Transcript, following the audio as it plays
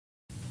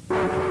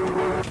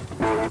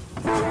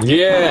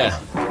Yeah.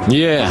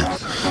 Yeah.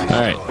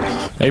 All right.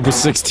 April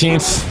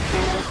 16th.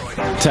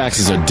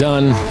 Taxes are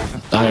done.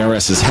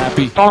 IRS is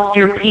happy. Fuck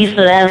your piece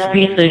of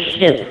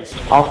shit.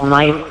 Off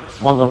night,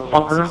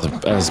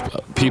 motherfucker. As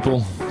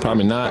people,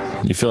 probably not.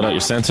 You filled out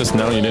your census?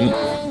 No, you didn't?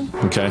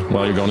 Okay,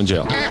 well, you're going to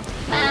jail.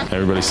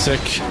 Everybody's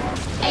sick.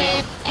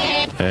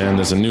 And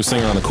there's a new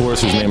singer on the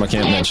chorus whose name I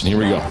can't mention. Here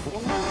we go.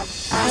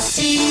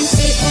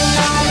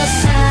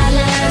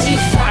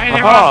 I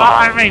never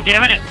thought me,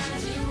 damn it!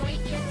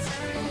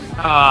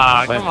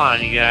 Aw, come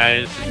on, you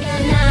guys.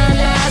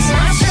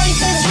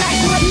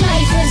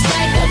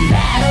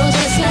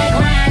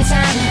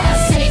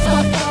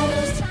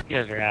 You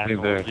guys are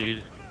assholes,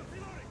 dude.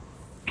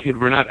 Kid,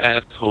 we're not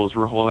assholes,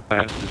 we're whole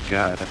asses,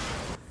 God.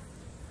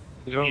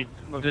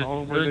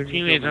 Those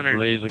teammates on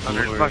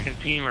our fucking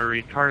team are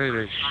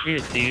retarded as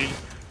shit, dude.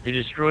 They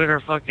destroyed our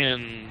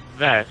fucking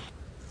vest.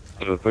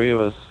 The three of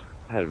us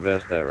had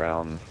vests that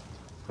round,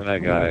 and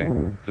that guy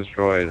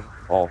destroyed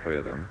all three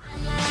of them.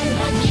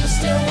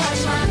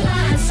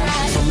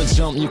 From the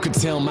jump, you could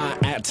tell my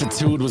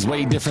attitude was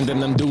way different than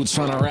them dudes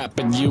trying to rap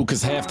at you.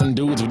 Cause half them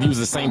dudes would use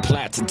the same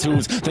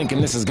platitudes, thinking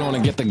this is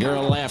gonna get the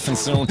girl laughing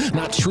soon.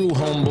 Not true,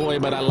 homeboy,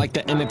 but I like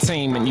the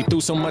entertainment. You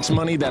threw so much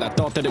money that I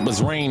thought that it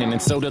was raining,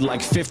 and so did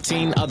like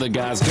 15 other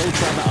guys. Go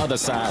try the other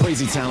side.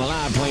 Crazy Town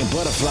Live playing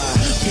Butterfly.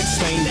 Pit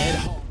stained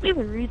Ed. You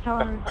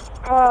retard.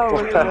 Oh,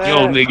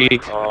 yo, nigga.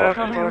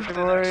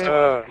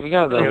 We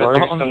got the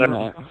worst on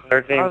the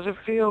How's it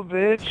feel,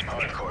 bitch?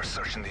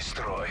 Search and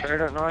destroy. I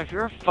don't know if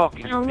you're a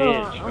fucking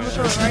bitch.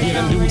 Yeah,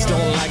 them dudes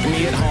don't like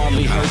me, it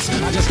hardly hurts.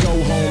 I just go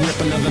home,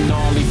 rip another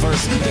gnarly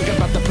verse. Think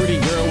about the pretty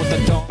girl with the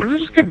dog. What is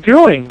this kid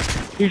doing?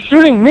 He's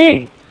shooting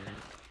me.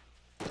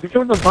 He's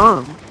doing the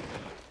bomb.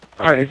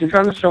 Alright, is he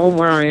trying to show him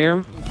where I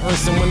am?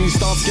 Person, when these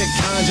thoughts get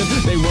conjured,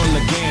 they run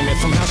the gamut.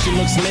 From how she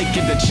looks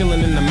naked to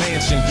chilling in the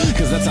mansion.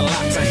 Cause that's a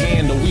lot to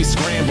handle. We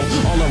scramble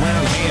all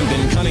around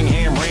Hamden,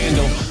 Cunningham,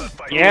 Randall.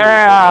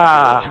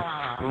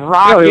 Yeah!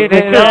 Rocket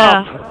it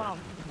up!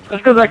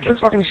 That's because I kept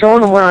fucking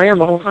showing him where I am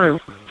the whole time.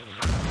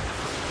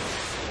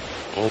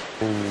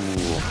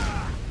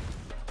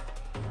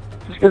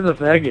 This kid's a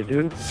faggot,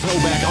 dude.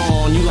 Throwback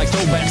on, you like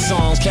throwback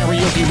songs.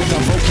 Karaoke with the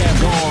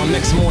vocab gone.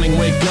 Next morning,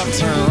 wake up,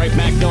 turn right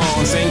back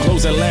on. Same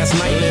clothes as last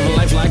night, living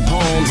life like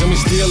poems. And we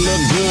still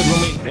look good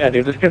when we... Yeah,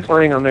 dude, this kid's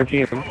playing on their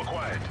team.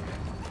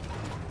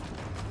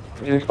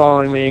 He's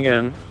following me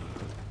again.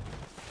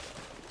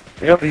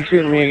 Yep, he's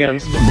shooting me again.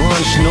 The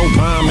brunch, no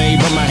pomade,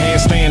 but my hair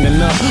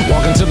standing up.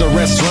 Walking to the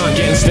restaurant,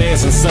 getting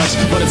stares and such.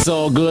 But it's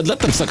all good, let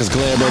them suckers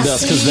glare at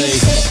us, cause they...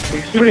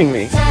 He's shooting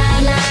me.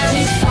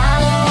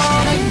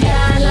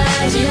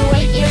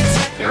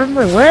 Get out of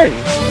my way!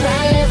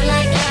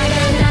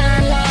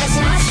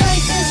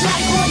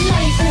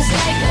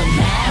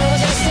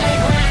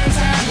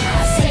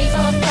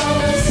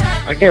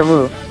 I can't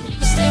move.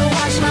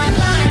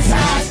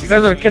 You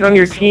guys have a kid on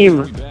your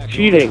team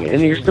cheating,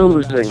 and you're still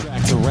losing.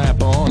 To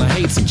rap on, I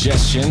hate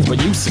suggestions,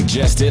 but you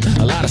suggested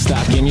a lot of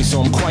stock in you,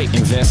 so I'm quite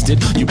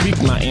invested. You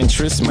piqued my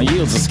interest, my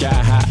yields are sky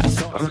high.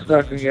 I'm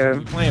stuck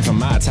again. Playing for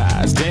my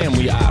ties, damn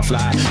we eye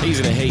fly.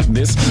 Easy to hate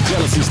this,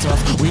 jealousy's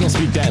tough. We don't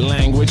speak that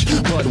language,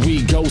 but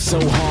we go so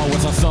hard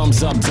with our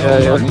thumbs up.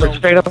 Yeah,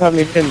 straight up have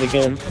me pinned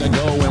again.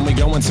 Go and we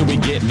go until we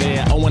get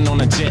there. Owing on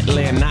a jet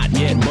lag, not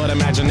yet, but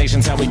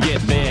imagination's how we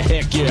get there.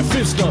 Heck yeah,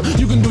 fist up,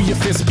 you can do your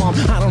fist pump.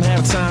 I don't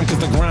have time cause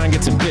the grind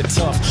gets a bit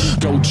tough.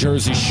 Go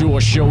Jersey Shore,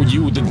 show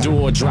you the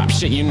door. Drop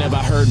shit you never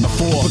heard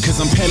before. Because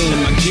I'm peddling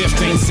my gift,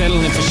 ain't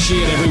settling for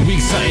shit. Every week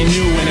something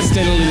new and it's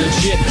steadily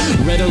legit.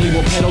 Readily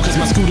will pedal cause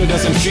my scooter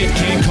doesn't fit.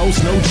 Can't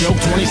coast, no joke,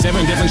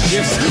 27 different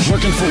shifts.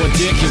 Working for a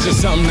dick is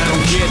just something I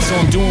don't get. So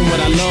I'm doing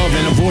what I love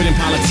and avoiding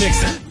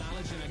politics.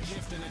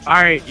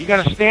 Alright, you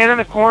gotta stand in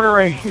the corner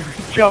right here.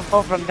 Jump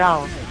up and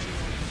down.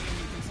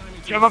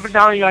 Jump up and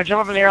down, you gotta jump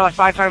up in the air like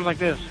 5 times like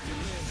this.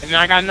 And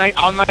then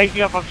I'll knife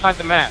you up upside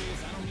the map.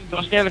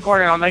 Don't stand in the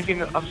corner and I'll knife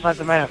you upside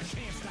the map.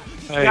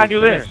 You gotta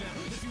do this.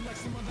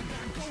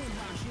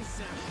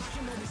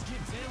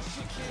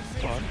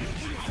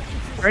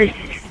 Right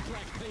here.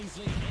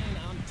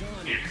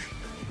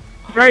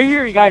 Right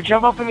here, you gotta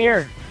jump up in the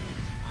air.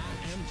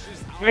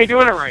 You ain't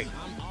doing it right.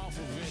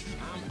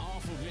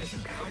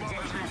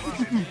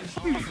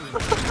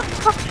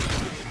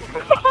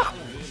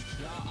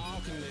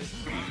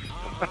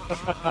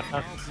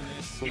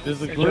 This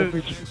is a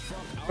glitch.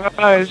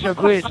 It's your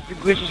glitch. The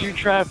glitch is your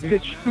trap,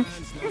 bitch.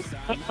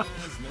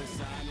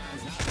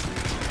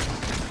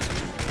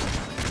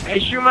 Hey,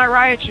 shoot my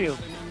riot shield.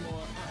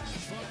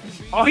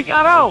 Oh, he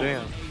got out.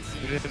 Damn,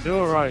 you didn't do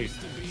it right.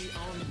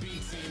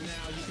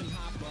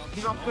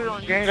 You don't put it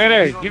on game.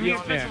 Hey, give me a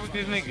picture with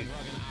this nigga.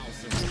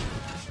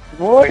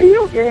 Boy,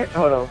 you get.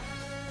 Hold on.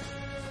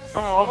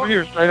 Come on, over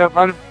here, straight up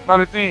by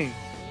the thing.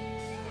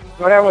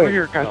 Go that way. Over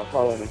here, I'll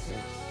follow this thing.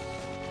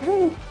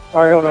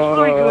 Alright, hold on,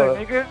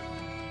 really good, nigga.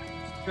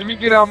 Let me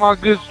get out my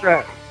good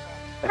strap.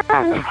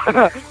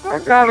 I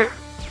got it.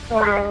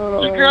 Hold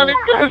on. You got it,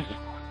 Chris?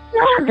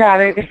 I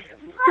got it.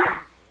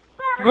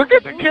 Look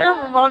at the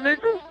camera, my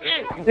nigga.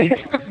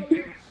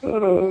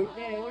 Hold on.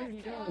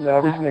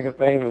 Nah, this nigga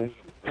famous.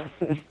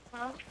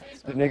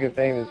 The nigga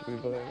famous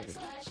people.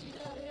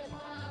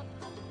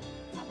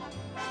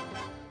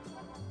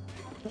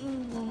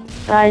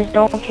 Guys,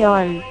 don't kill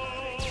him.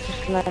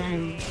 Just let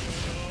him.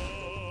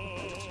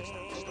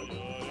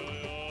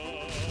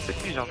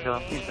 Please don't kill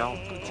him, please don't.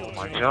 Oh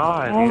my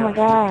god. Oh my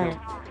god.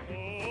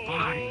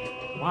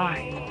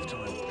 Why?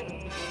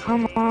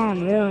 Come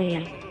on,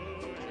 really.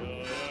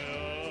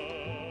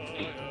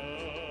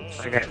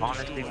 Like, I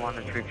honestly want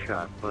a trick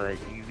shot, but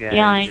you guys...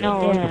 Yeah, I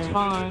know, Yeah. it's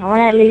fine. I want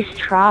to at least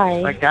try.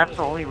 Like, that's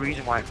the only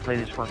reason why I play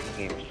this fucking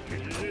game.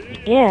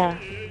 Yeah,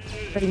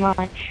 pretty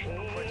much.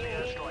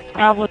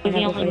 Probably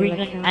the only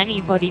reason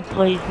anybody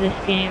plays this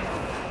game.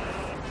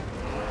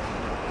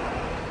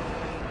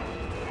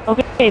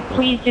 Okay,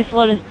 please just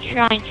let us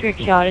try and trick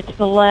shot. It's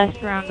the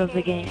last round of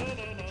the game.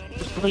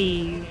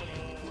 Please.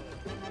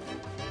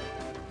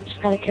 Just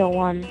gotta kill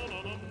one.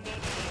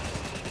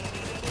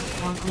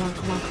 Come on, come on,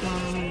 come on, come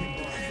on.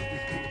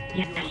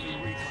 Yes.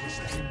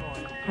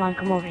 Come on,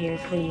 come over here,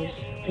 please.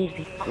 Please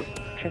be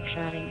trick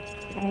shotting.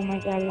 Oh my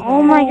god.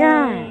 Oh my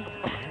god.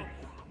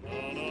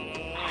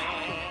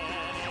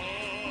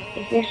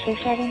 Is this trick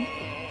shotting?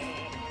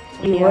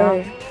 We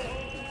were.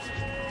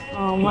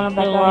 Oh, what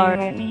about that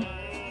right me?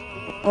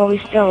 Well, we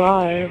still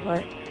are,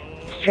 but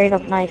straight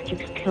up knife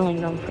keeps killing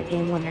them for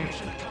game winner.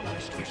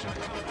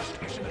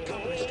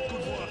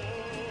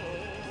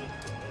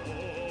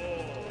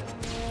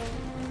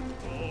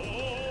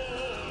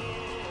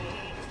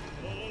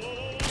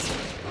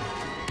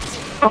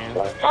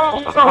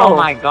 Oh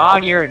my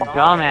god, you're a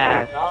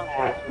dumbass.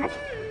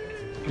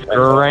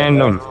 You're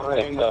random.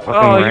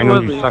 Fucking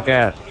random, you suck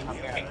ass.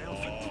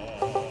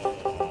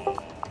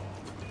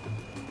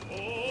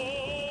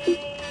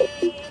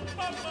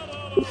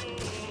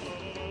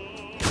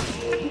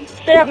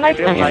 Straight up knife.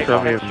 Send me a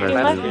Send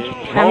message.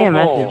 me a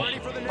message.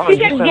 He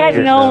just get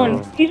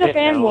known. He's a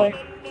fanboy.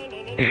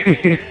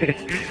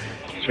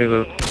 Straight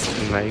up,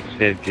 Mike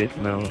said get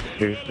no,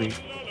 seriously.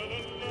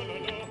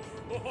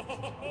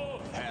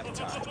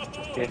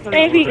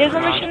 If he is a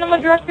machinima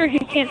director, he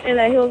can't say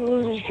that. He'll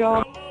lose his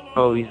job.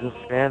 Oh, he's a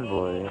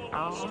fanboy.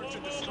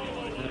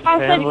 I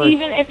said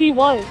even if he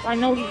was. I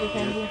know he's a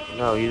fanboy.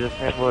 No, he's a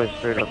fanboy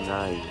straight up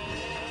nice.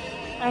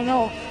 I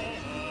know.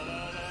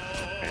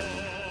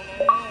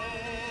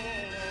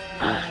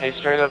 Hey,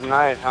 straight up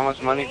nice. How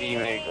much money do you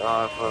make for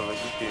like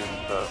YouTube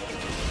and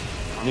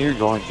stuff? I knew you were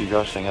going to,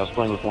 gosh dang, I was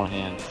playing with one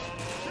hand.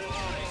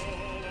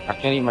 I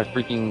can't eat my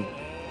freaking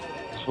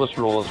Swiss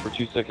rolls for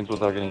 2 seconds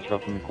without getting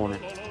trapped in the corner.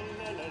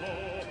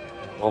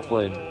 Well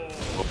played.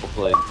 Well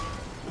played.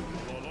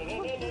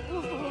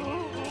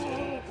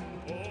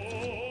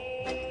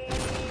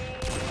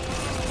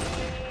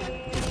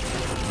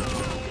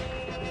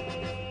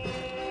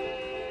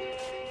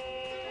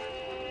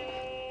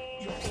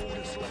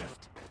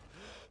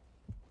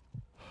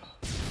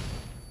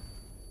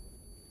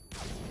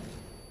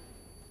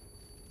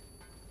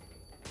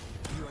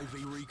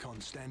 UAV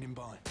recon standing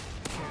by.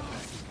 Care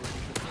package ready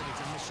for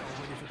predator missile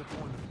ready for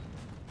deployment.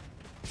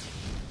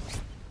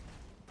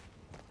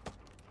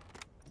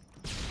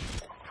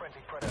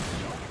 Friendly predator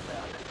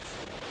inbound.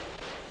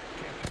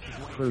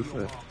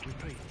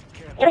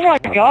 Oh my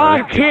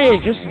god,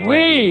 kid, just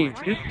leave!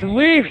 Just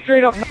leave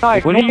straight up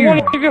knife. What are you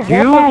doing?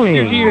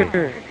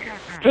 Here.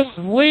 Just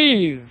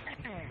leave!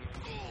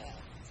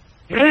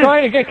 You're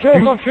trying to get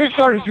kills on trick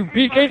shotters, you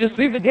BK, just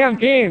leave the damn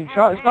game.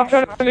 Stop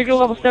trying to make it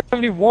level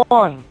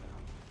 71.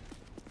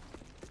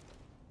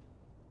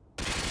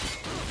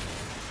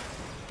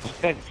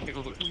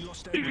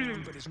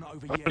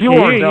 You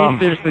are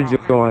seriously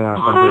doing that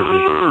on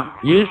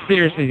purpose. You're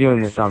seriously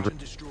doing this on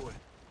purpose.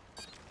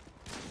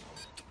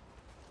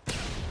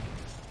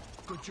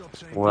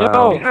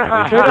 Yo,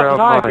 straight up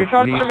knife, you're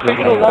trying to make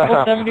it a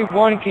level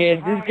 71,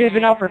 kid. This game's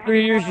been out for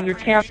 3 years and you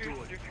can't...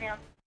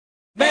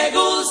 Me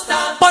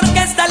gusta porque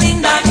está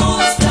linda, me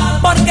gusta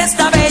porque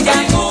está bella,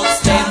 me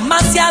gusta.